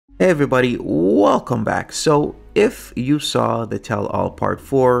Hey everybody, welcome back. So if you saw the Tell All Part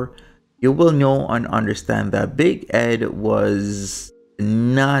 4, you will know and understand that Big Ed was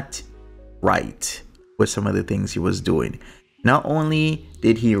not right with some of the things he was doing. Not only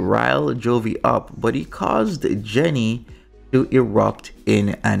did he rile Jovi up, but he caused Jenny to erupt in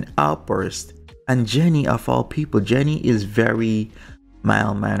an outburst. And Jenny, of all people, Jenny is very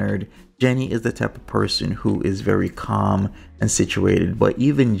mild-mannered. Jenny is the type of person who is very calm and situated, but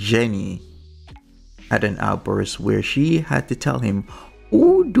even Jenny had an outburst where she had to tell him,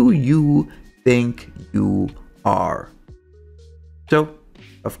 who do you think you are? So,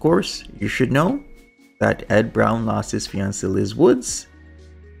 of course, you should know that Ed Brown lost his fiancée Liz Woods.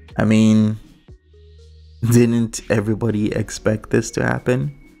 I mean, didn't everybody expect this to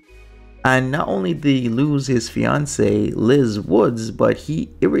happen? And not only did he lose his fiancée Liz Woods, but he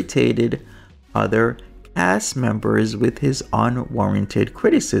irritated other cast members with his unwarranted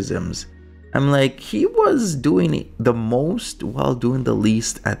criticisms. I'm like, he was doing the most while doing the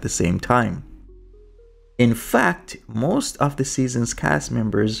least at the same time. In fact, most of the season's cast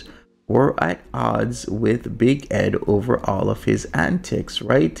members were at odds with Big Ed over all of his antics,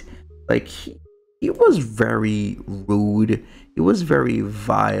 right? Like, he was very rude. He was very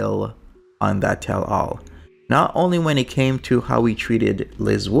vile on that Tell All. Not only when it came to how he treated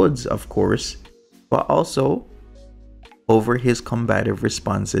Liz Woods, of course, but also over his combative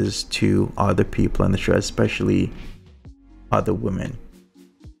responses to other people on the show, especially other women.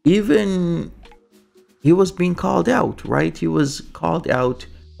 Even he was being called out, right? He was called out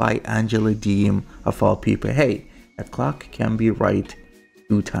by Angela Deem, of all people. Hey, a clock can be right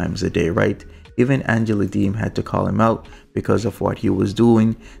 2 times a day, right? Even Angela Deem had to call him out because of what he was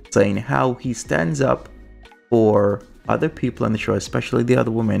doing, saying how he stands up for other people on the show, especially the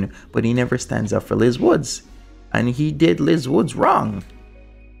other women, but he never stands up for Liz Woods. And he did Liz Woods wrong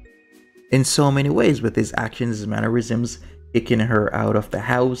in so many ways with his actions, his mannerisms, kicking her out of the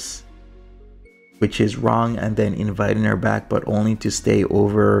house, which is wrong, and then inviting her back, but only to stay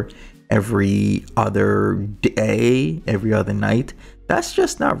over every other day, every other night. That's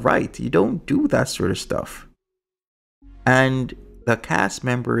just not right. You don't do that sort of stuff. And the cast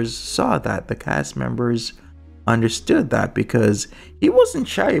members saw that. The cast members understood that because he wasn't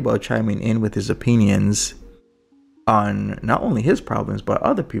shy about chiming in with his opinions on not only his problems, but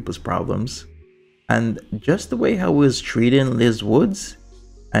other people's problems. And just the way how he was treating Liz Woods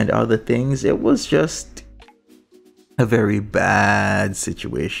and other things, it was just a very bad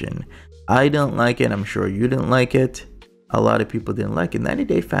situation. I don't like it. I'm sure you didn't like it. A lot of people didn't like it. 90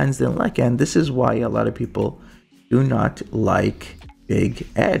 Day fans didn't like it. And this is why a lot of people do not like Big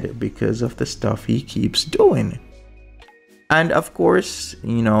Ed, because of the stuff he keeps doing. And of course,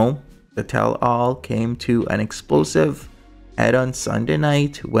 you know, the Tell All came to an explosive head on Sunday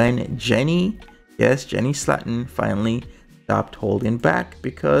night when Jenny, yes, Jenny Slatan, finally stopped holding back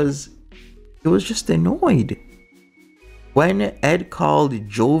because he was just annoyed. When Ed called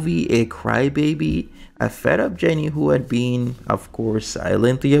Jovi a crybaby, a fed-up Jenny, who had been, of course,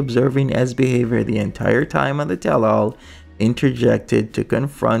 silently observing Ed's behavior the entire time on the Tell-All, interjected to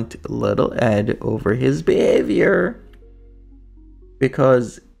confront little Ed over his behavior.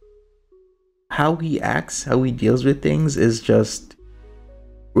 Because how he acts, how he deals with things is just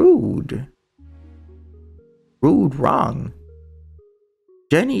rude. Rude, wrong.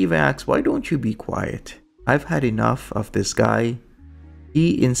 Jenny even asks, why don't you be quiet? I've had enough of this guy.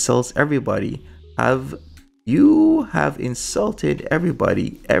 He insults everybody. You have insulted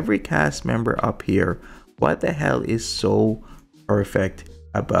everybody, every cast member up here. What the hell is so perfect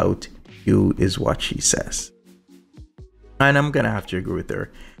about you, is what she says. And I'm gonna have to agree with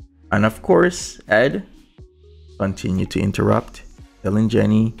her. And of course, Ed continued to interrupt, telling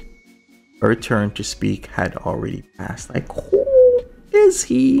Jenny her turn to speak had already passed. Like, who is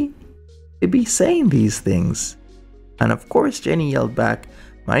he to be saying these things? And of course, Jenny yelled back,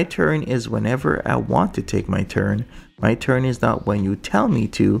 my turn is whenever I want to take my turn. My turn is not when you tell me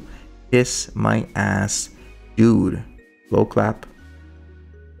to. Kiss my ass, dude. Slow clap.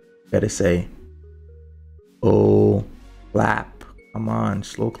 Gotta say, oh, clap. Come on,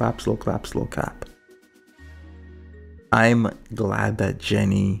 slow clap, slow clap, slow clap. I'm glad that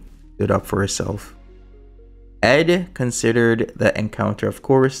Jenny stood up for herself. Ed considered the encounter, of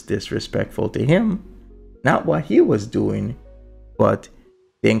course, disrespectful to him. Not what he was doing, but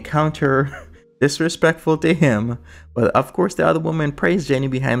the encounter disrespectful to him. But of course, the other woman praised Jenny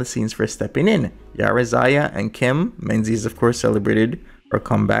behind the scenes for stepping in. Yara Zaya and Kim Menzies, of course, celebrated her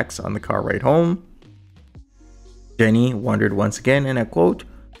comebacks on the car ride home. Jenny wondered once again, and I quote,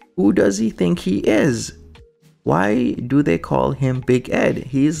 who does he think he is? Why do they call him Big Ed?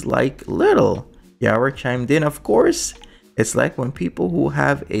 He's like little. Yara chimed in, of course. It's like when people who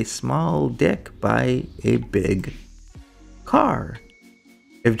have a small dick buy a big car.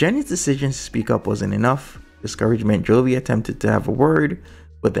 If Jenny's decision to speak up wasn't enough discouragement, Jovi attempted to have a word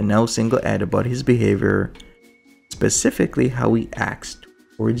with the now single Ed about his behavior, specifically how he acts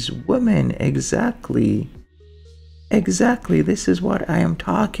towards women. Exactly. This is what I am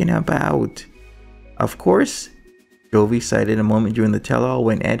talking about. Of course, Jovi cited a moment during the tell-all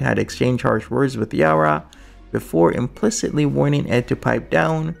when Ed had exchanged harsh words with Yara before implicitly warning Ed to pipe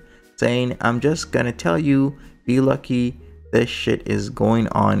down, saying, "I'm just gonna tell you, be lucky this shit is going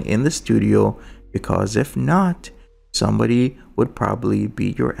on in the studio, because if not, somebody would probably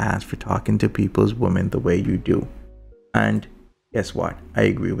beat your ass for talking to people's women the way you do." And guess what? I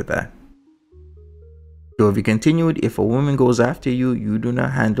agree with that. Jovi continued, "If a woman goes after you, you do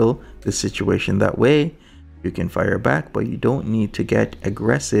not handle the situation that way. You can fire back, but you don't need to get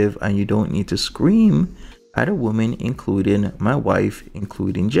aggressive, and you don't need to scream at a woman, including my wife,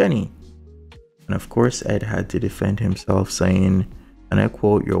 including Jenny." And of course, Ed had to defend himself, saying, and I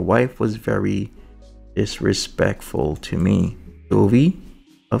quote, "Your wife was very disrespectful to me." Jovi,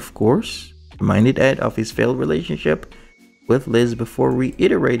 of course, reminded Ed of his failed relationship with Liz before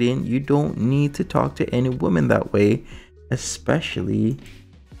reiterating, "You don't need to talk to any woman that way, especially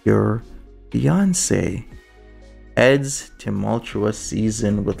your fiance." Ed's tumultuous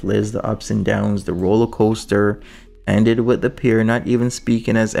season with Liz, the ups and downs, the roller coaster, ended with the pair not even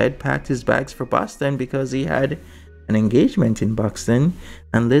speaking as Ed packed his bags for Boston because he had an engagement in Buxton,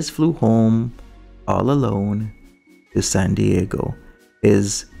 and Liz flew home all alone to San Diego.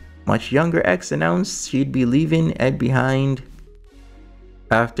 His much younger ex announced she'd be leaving Ed behind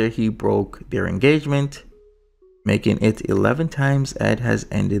after he broke their engagement, making it 11 times Ed has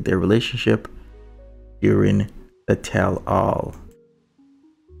ended their relationship during the tell-all.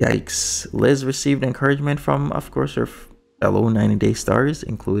 Yikes. Liz received encouragement from, of course, her fellow 90 Day stars,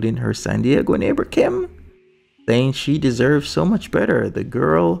 including her San Diego neighbor Kim, saying she deserves so much better. The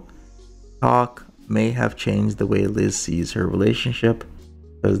girl talk may have changed the way Liz sees her relationship,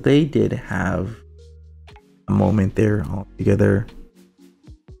 because they did have a moment there all together.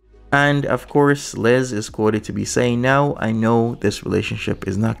 And of course, Liz is quoted to be saying, "Now I know this relationship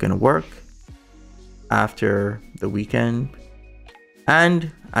is not going to work after the weekend."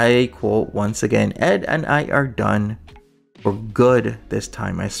 And I quote once again, "Ed and I are done for good this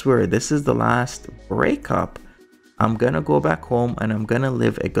time. I swear, this is the last breakup. I'm gonna go back home and I'm gonna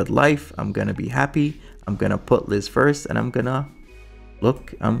live a good life. I'm gonna be happy. I'm gonna put Liz first, and I'm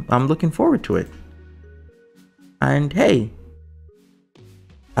looking forward to it." And hey,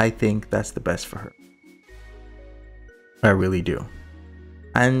 I think that's the best for her. I really do.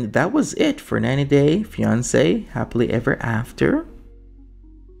 And that was it for 90 Day Fiancé Happily Ever After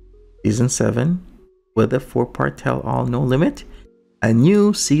Season 7, with a 4-part tell-all, No Limit. A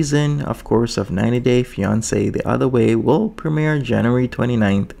new season, of course, of 90 Day Fiancé The Other Way will premiere January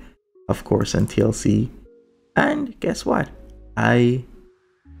 29th, of course, on TLC. And guess what? I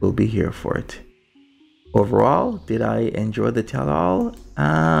will be here for it. Overall, did I enjoy the tell-all?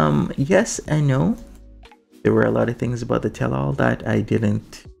 Yes and no. There were a lot of things about the tell-all that I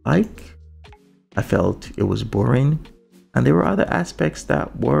didn't like. I felt it was boring. And there were other aspects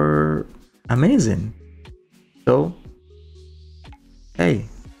that were amazing. So, hey,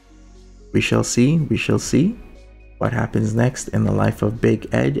 we shall see what happens next in the life of Big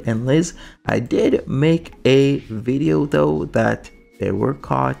Ed and Liz. I did make a video though that they were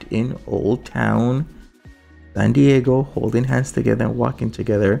caught in Old Town San Diego holding hands together and walking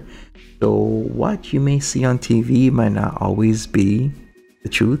together. So what you may see on TV might not always be the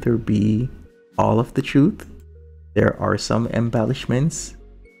truth or be all of the truth. There are some embellishments,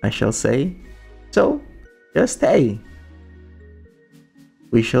 I shall say. So just hey,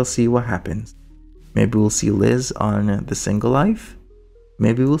 we shall see what happens. Maybe we'll see Liz on The Single Life.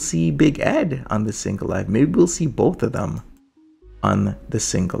 Maybe we'll see Big Ed on The Single Life. Maybe we'll see both of them on The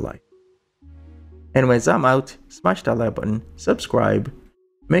Single Life. Anyways, I'm out. Smash that like button, subscribe,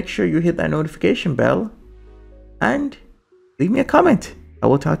 make sure you hit that notification bell, and leave me a comment. I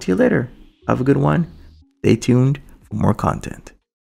will talk to you later. Have a good one. Stay tuned for more content.